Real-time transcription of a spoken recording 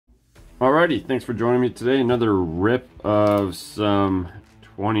Alrighty, thanks for joining me today. Another rip of some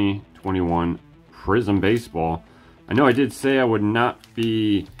 2021 Prizm baseball. I know I did say I would not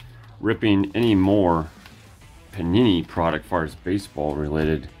be ripping any more Panini product as far as baseball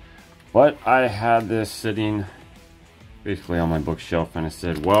related, but I had this sitting basically on my bookshelf and I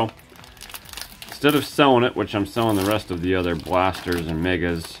said, well, instead of selling it, which I'm selling the rest of the other blasters and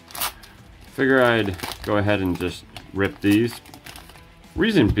megas, figure I'd go ahead and just rip these.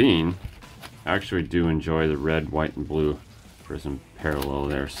 Reason being, I actually do enjoy the red, white, and blue Prizm parallel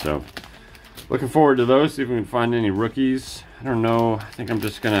there. So looking forward to those, see if we can find any rookies. I don't know, I think I'm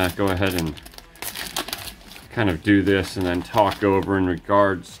just gonna go ahead and kind of do this and then talk over in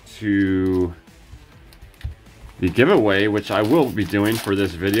regards to the giveaway, which I will be doing for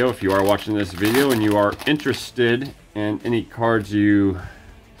this video. If you are watching this video and you are interested in any cards you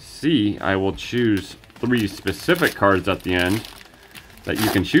see, I will choose 3 specific cards at the end that you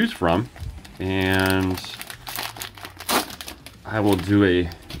can choose from, and I will do a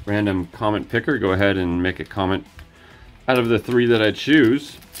random comment picker. Go ahead and make a comment out of the 3 that I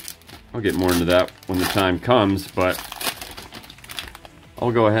choose. I'll get more into that when the time comes, but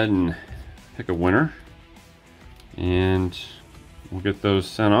I'll go ahead and pick a winner and we'll get those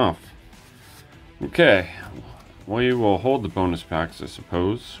sent off. Okay, we will hold the bonus packs, I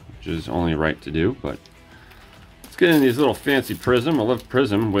suppose, which is only right to do, but let's get in these little fancy Prizm. I love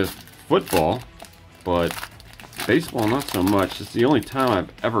Prizm with football, but baseball not so much. It's the only time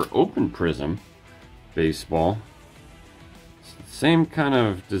I've ever opened Prizm baseball. It's the same kind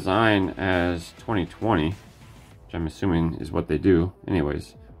of design as 2020, which I'm assuming is what they do.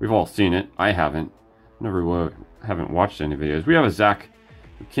 Anyways, we've all seen it. I haven't. Haven't watched any videos. We have a Zach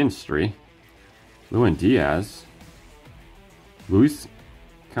McKinstry, Lewin Diaz, Luis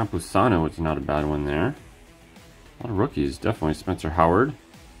Campusano. It's not a bad one there. A lot of rookies, definitely. Spencer Howard,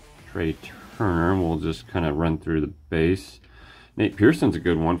 Trey Turner. We'll just kind of run through the base. Nate Pearson's a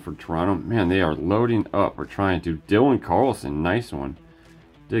good one for Toronto. Man, they are loading up. We're trying to. Dylan Carlson, nice one.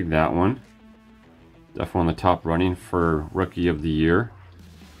 Dig that one. Definitely on the top running for Rookie of the Year.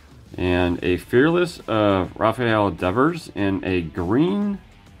 And a Fearless of Rafael Devers and a green.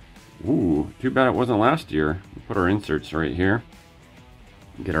 Ooh, too bad it wasn't last year. We'll put our inserts right here.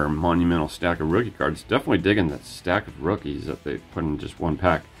 Get our monumental stack of rookie cards. Definitely digging that stack of rookies that they put in just one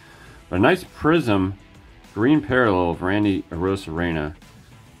pack. But a nice Prizm green parallel of Randy Arozarena.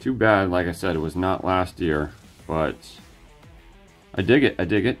 Too bad, like I said, it was not last year, but I dig it. I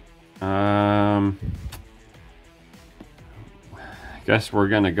dig it. Guess we're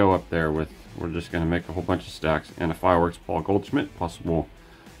gonna go up there with. We're just gonna make a whole bunch of stacks and a Fireworks Paul Goldschmidt, possible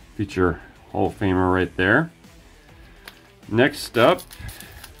future Hall of Famer right there. Next up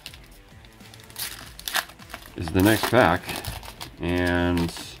is the next pack,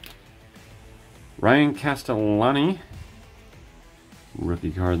 and Ryan Castellani,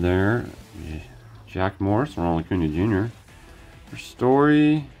 rookie card there. Jack Morris, Ronald Acuna Jr. For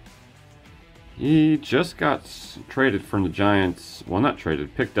Story, he just got traded from the Giants. Well, not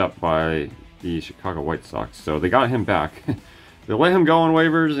traded, picked up by the Chicago White Sox. So they got him back. They let him go on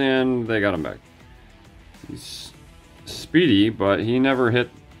waivers and they got him back. He's speedy, but he never hit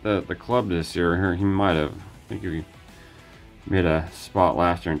the club this year. He might have. I think he made a spot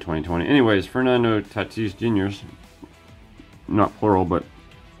last year in 2020. Anyways, Fernando Tatis Jr.'s, not plural, but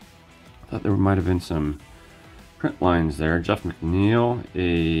I thought there might have been some print lines there. Jeff McNeil,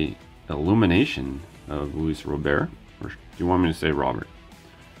 a illumination of Luis Robert. Or do you want me to say Robert?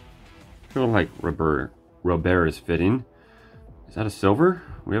 I feel like Robert is fitting. Is that a silver?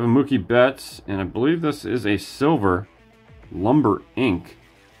 We have a Mookie Betts, and I believe this is a silver Lumber Inc.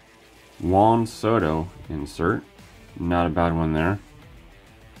 Juan Soto insert. Not a bad one there.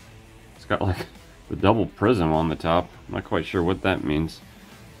 It's got like the double prism on the top. I'm not quite sure what that means.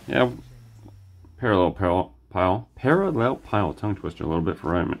 Yeah, parallel pile, tongue twister a little bit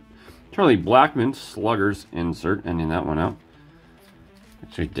for Ryman. Charlie Blackmon, Sluggers insert, ending that one out.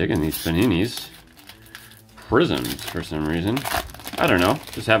 Actually digging these Paninis. Prizms for some reason. I don't know.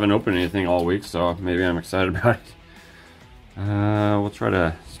 Just haven't opened anything all week, so maybe I'm excited about it. We'll try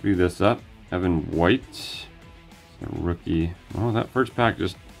to speed this up. Evan White, a rookie. Oh, that first pack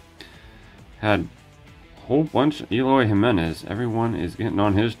just had a whole bunch. Eloy Jimenez. Everyone is getting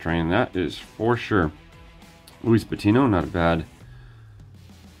on his train. That is for sure. Luis Patino, not a bad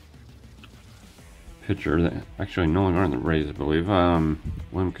pitcher. That actually no longer on the Rays, I believe. William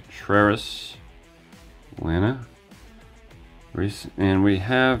Contreras, Atlanta. And we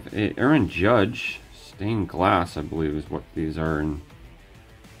have a Aaron Judge, stained glass, I believe is what these are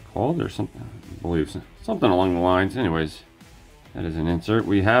called, or something. I believe something along the lines. Anyways, That is an insert.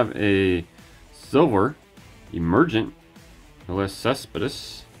 We have a silver emergent Nicholas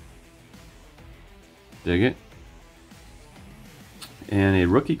Cespedes. Dig it. And a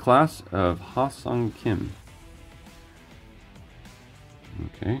rookie class of Ha-Sung Kim.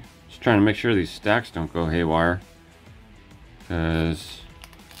 Okay, just trying to make sure these stacks don't go haywire, because,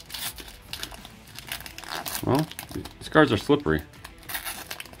 well, these cards are slippery.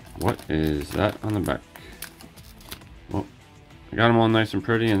 What is that on the back? Well, I got them all nice and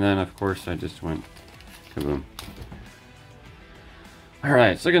pretty, and then of course I just went kaboom.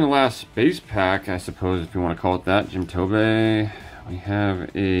 Alright, second to last base pack, I suppose, if you want to call it that. Jim Tobe. We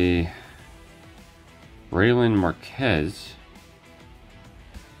have a Braylon Marquez.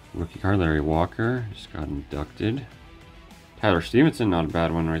 Rookie card, Larry Walker. Just got inducted. Tyler Stevenson, not a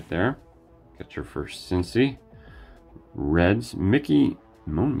bad one right there. Got your first Cincy. Reds, Mickey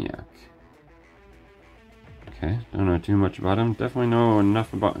Moniak. Okay, don't know too much about him. Definitely know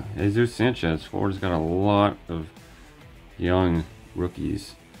enough about Jesus Sanchez. Florida's got a lot of young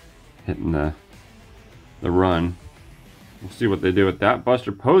rookies hitting the run. We'll see what they do with that.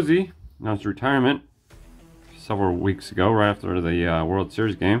 Buster Posey announced retirement several weeks ago, right after the World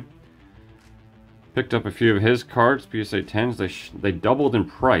Series game. Picked up a few of his cards, PSA 10s. They doubled in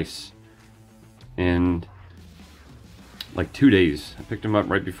price in like 2 days. I picked them up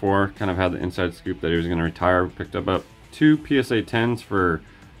right before, kind of had the inside scoop that he was going to retire. Picked up 2 PSA 10s for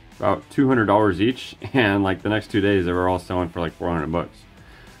about $200 each, and like the next 2 days they were all selling for like 400 bucks.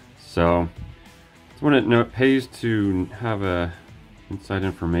 So it's when it pays to have a inside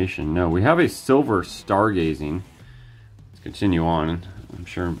information. No, we have a silver stargazing. Let's continue on. I'm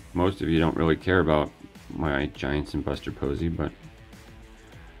sure most of you don't really care about my Giants and Buster Posey, but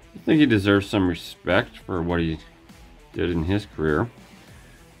I think he deserves some respect for what he did in his career.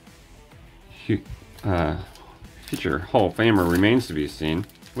 Future Hall of Famer remains to be seen.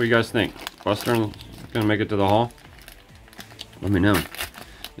 What do you guys think? Buster gonna make it to the Hall? Let me know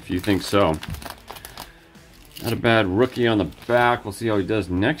if you think so. Not a bad rookie on the back. We'll see how he does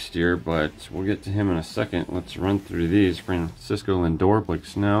next year, but we'll get to him in a second. Let's run through these. Francisco Lindor, Blake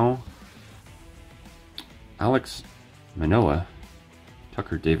Snell, Alex Manoah,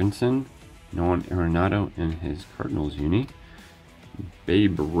 Tucker Davidson, Nolan Arenado in his Cardinals uni,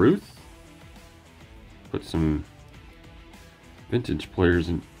 Babe Ruth. Put some vintage players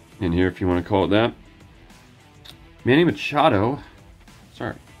in here if you want to call it that. Manny Machado.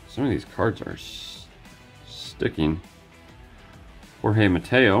 Sorry, some of these cards are sticking. Jorge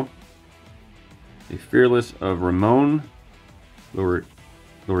Mateo. A Fearless of Ramon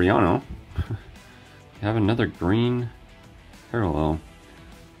Laureano. Have another green parallel.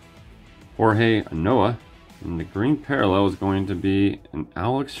 Jorge Noah. And the green parallel is going to be an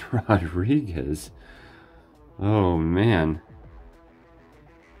Alex Rodriguez. Oh man.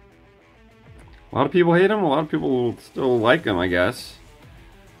 A lot of people hate him, a lot of people still like him, I guess.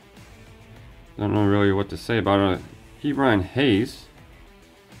 Don't know really what to say about it. Ke'Bryan Hayes.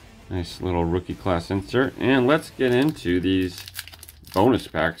 Nice little rookie class insert. And let's get into these bonus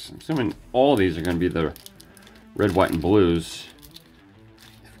packs. I'm assuming all these are going to be the red, white, and blues.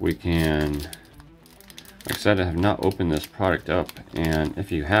 If we can... Like I said, I have not opened this product up. And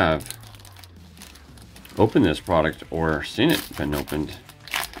if you have opened this product or seen it been opened,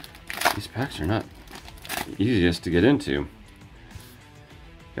 these packs are not the easiest to get into.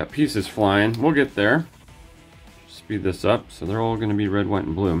 Got pieces flying. We'll get there. Speed this up. So they're all going to be red, white,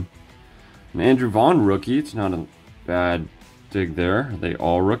 and blue. An Andrew Vaughn rookie. It's not a bad dig there. Are they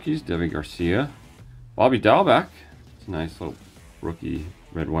all rookies? Debbie Garcia. Bobby Dalbec. It's a nice little rookie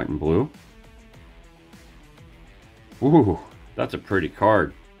red, white, and blue. Ooh, that's a pretty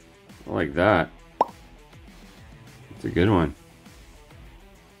card. I like that. It's a good one.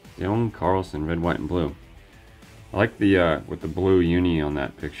 Dylan Carlson, red, white, and blue. I like the with the blue uni on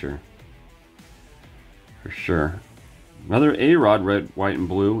that picture. For sure. Another A-Rod, red, white, and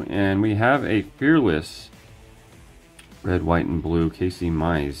blue. And we have a Fearless red, white, and blue Casey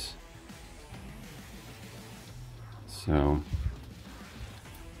Mize. So,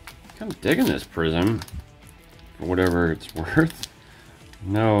 kind of digging this Prizm for whatever it's worth.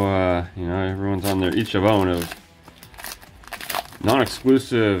 No, you know, everyone's on their each of own of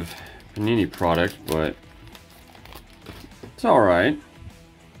non-exclusive Panini product, but it's all right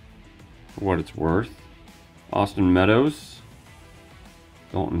for what it's worth. Austin Meadows,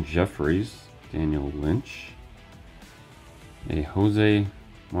 Dalton Jeffries, Daniel Lynch, a Jose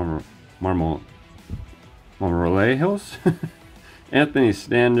Marmolejos, Anthony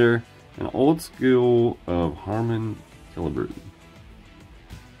Stander, an old school of Harmon Killebrew.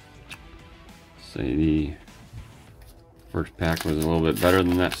 Say the First pack was a little bit better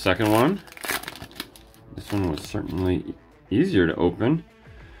than that second one. This one was certainly easier to open.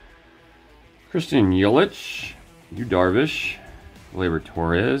 Christian Yelich, Yu Darvish, Gleyber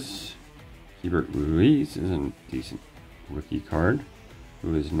Torres, Hebert Ruiz is a decent rookie card,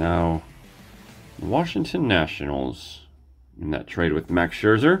 who is now the Washington Nationals in that trade with Max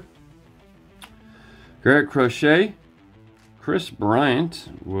Scherzer. Garrett Crochet, Chris Bryant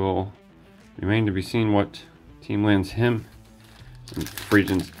will remain to be seen what team lands him in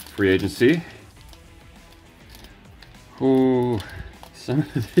free agency. Ooh, some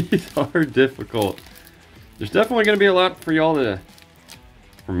of these are difficult. There's definitely going to be a lot for y'all to,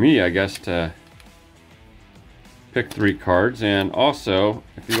 for me, I guess, to pick 3 cards. And also,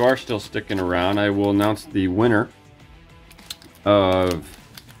 if you are still sticking around, I will announce the winner of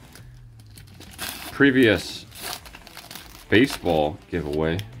previous baseball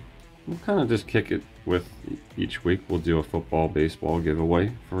giveaway. We'll kind of just kick it with each week. We'll do a football, baseball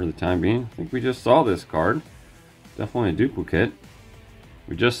giveaway for the time being. I think we just saw this card. Definitely a duplicate.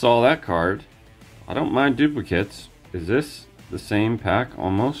 We just saw that card. I don't mind duplicates. Is this the same pack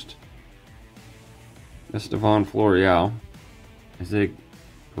almost? Estevan Florial, Isaac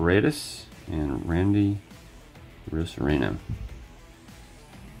Paredes, and Randy Rosarena.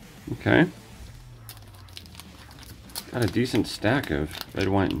 Okay. Got a decent stack of red,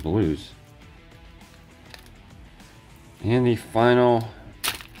 white, and blues. And the final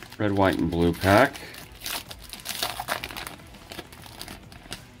red, white, and blue pack.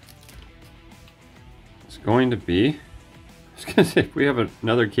 It's going to be, I was going to say, if we have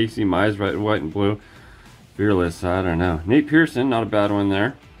another Casey Mize red, white, and blue, Fearless, I don't know. Nate Pearson, not a bad one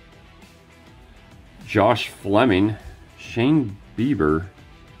there. Josh Fleming, Shane Bieber,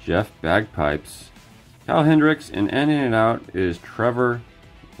 Jeff Bagpipes, Kyle Hendricks, and ending it out is Trevor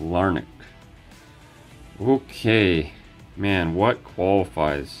Larnach. Okay, man, what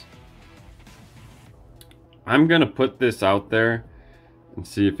qualifies? I'm gonna put this out there and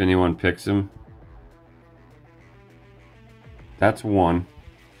see if anyone picks him. That's one.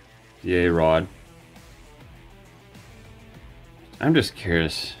 The A-Rod. I'm just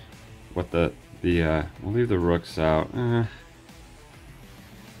curious what we'll leave the rooks out. I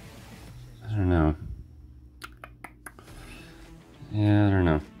don't know. Yeah, I don't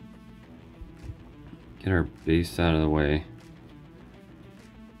know. Get our base out of the way.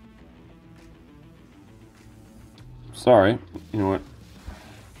 Sorry, you know what?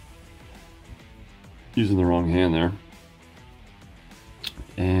 Using the wrong hand there.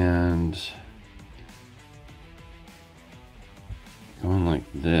 And going like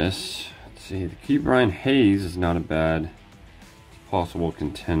this. Let's see, the Key Brian Hayes is not a bad possible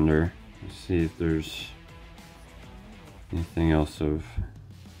contender. Let's see if there's anything else of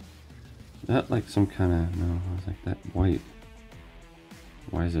that, like some kind of, no, I was like that white.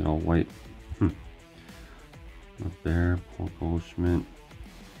 Why is it all white? Bear, Paul Goldschmidt.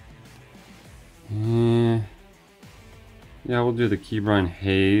 Yeah, we'll do the Key Brian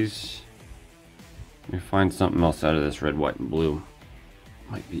Hayes. Let me find something else out of this red, white, and blue.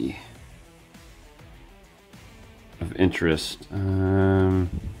 Might be of interest.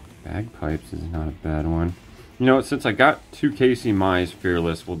 Bagpipes is not a bad one. You know what, since I got 2 Casey Mize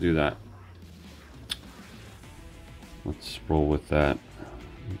Fearless, we'll do that. Let's roll with that.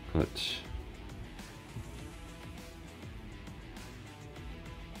 Put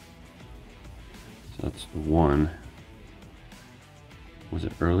so that's the one. Was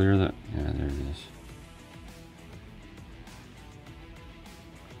it earlier that? Yeah, there it is.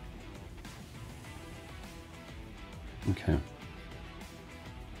 Okay.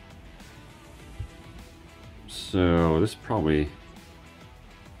 So this probably,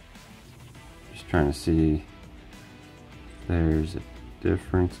 just trying to see if there's a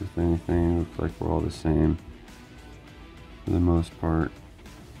difference, if anything. Looks like we're all the same for the most part.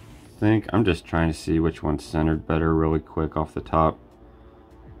 I'm just trying to see which one's centered better really quick off the top.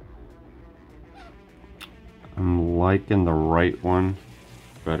 I'm liking the right one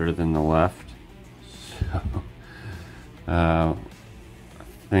better than the left. So I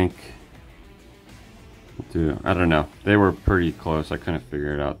think I don't know. They were pretty close. I couldn't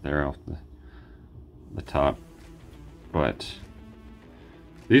figure it out there off the top. But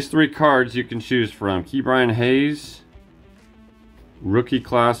these 3 cards you can choose from: Key Brian Hayes, rookie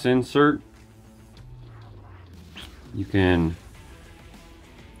class insert. You can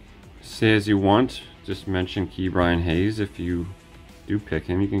say as you want, just mention Key Brian Hayes if you do pick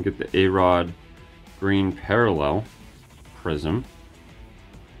him. You can get the A-Rod green parallel prism,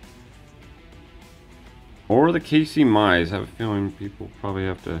 or the Casey Mize. I have a feeling people probably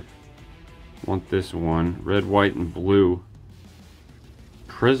have to want this one. Red, white, and blue.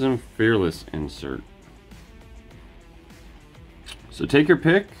 Prizm Fearless insert. So take your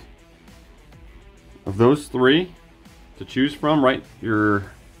pick of those three to choose from. Write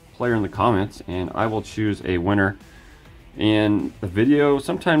your player in the comments, and I will choose a winner in the video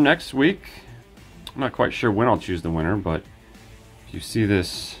sometime next week. I'm not quite sure when I'll choose the winner, but if you see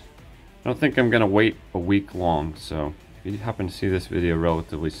this, I don't think I'm gonna wait a week long. So if you happen to see this video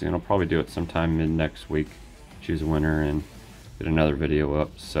relatively soon, I'll probably do it sometime mid next week. Choose a winner and get another video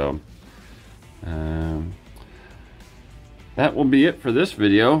up. So that will be it for this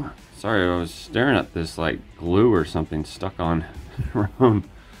video. Sorry, I was staring at this like glue or something stuck on Ramon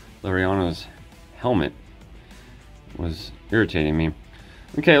Laureano's helmet. It was irritating me.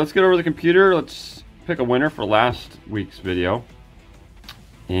 Okay, let's get over to the computer. Let's pick a winner for last week's video.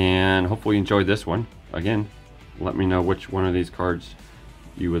 And hopefully you enjoyed this one. Again, let me know which one of these cards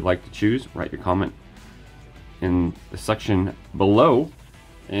you would like to choose. Write your comment in the section below.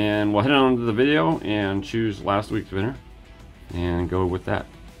 And we'll head on to the video and choose last week's winner and go with that.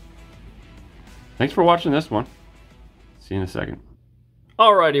 Thanks for watching this one. See you in a second.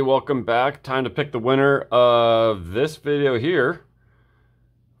 Alrighty, welcome back. Time to pick the winner of this video here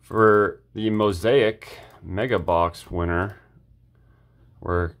for the Mosaic Mega Box winner.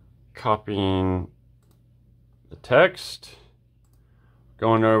 We're copying the text,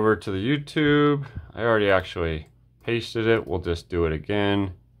 going over to the YouTube. I already actually pasted it. We'll just do it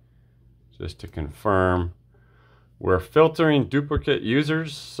again just to confirm. We're filtering duplicate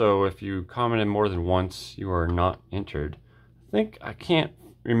users, so if you commented more than once, you are not entered. I can't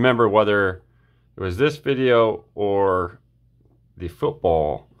remember whether it was this video or the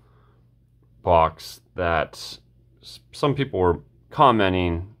football box that some people were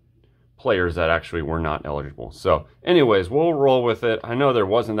commenting players that actually were not eligible. So anyways, we'll roll with it. I know there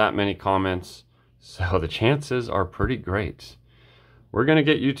wasn't that many comments, so the chances are pretty great. We're gonna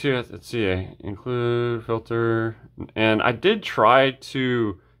get you to, let's see, include filter. And I did try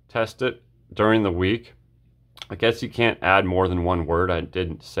to test it during the week. I guess you can't add more than one word. I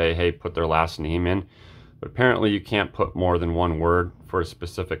didn't say, hey, put their last name in. But apparently you can't put more than one word for a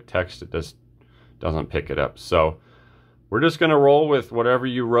specific text. It just doesn't pick it up. So we're just gonna roll with whatever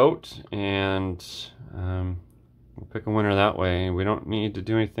you wrote, and we'll pick a winner that way. We don't need to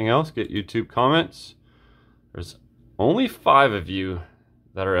do anything else. Get YouTube comments. There's only 5 of you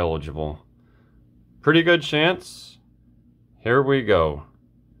that are eligible. Pretty good chance. Here we go.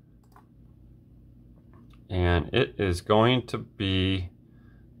 And it is going to be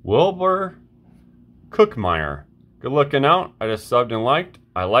Wilbur Cookmeyer. Good looking out. I just subbed and liked.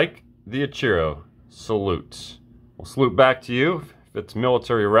 I like the Ichiro. Salute. We'll salute back to you if it's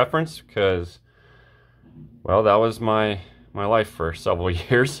military reference, because, well, that was my life for several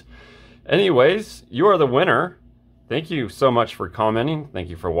years. Anyways, you are the winner. Thank you so much for commenting. Thank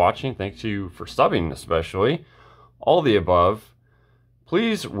you for watching. Thank you for subbing, especially. All the above.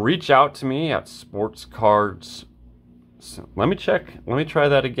 Please reach out to me at Sports Cards. Let me check. Let me try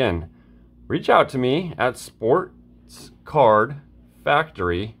that again. Reach out to me at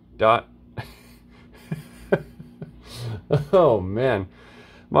sportscardfactory. Oh man,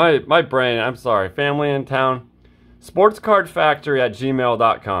 my brain. I'm sorry. Family in town.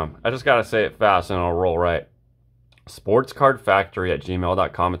 Sportscardfactory@gmail.com. I just gotta say it fast and it'll roll right.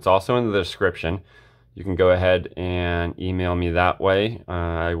 Sportscardfactory@gmail.com. It's also in the description. You can go ahead and email me that way.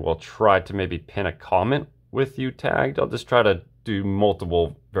 I will try to maybe pin a comment with you tagged. I'll just try to do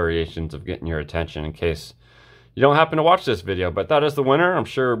multiple variations of getting your attention in case you don't happen to watch this video. But that is the winner. I'm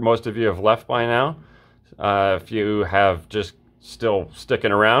sure most of you have left by now. If you have just still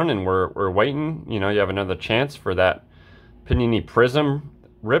sticking around and we're waiting, you know, you have another chance for that Panini Prizm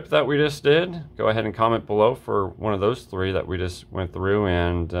rip that we just did. Go ahead and comment below for one of those 3 that we just went through,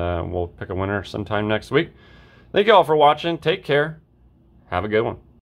 and we'll pick a winner sometime next week. Thank you all for watching. Take care. Have a good one.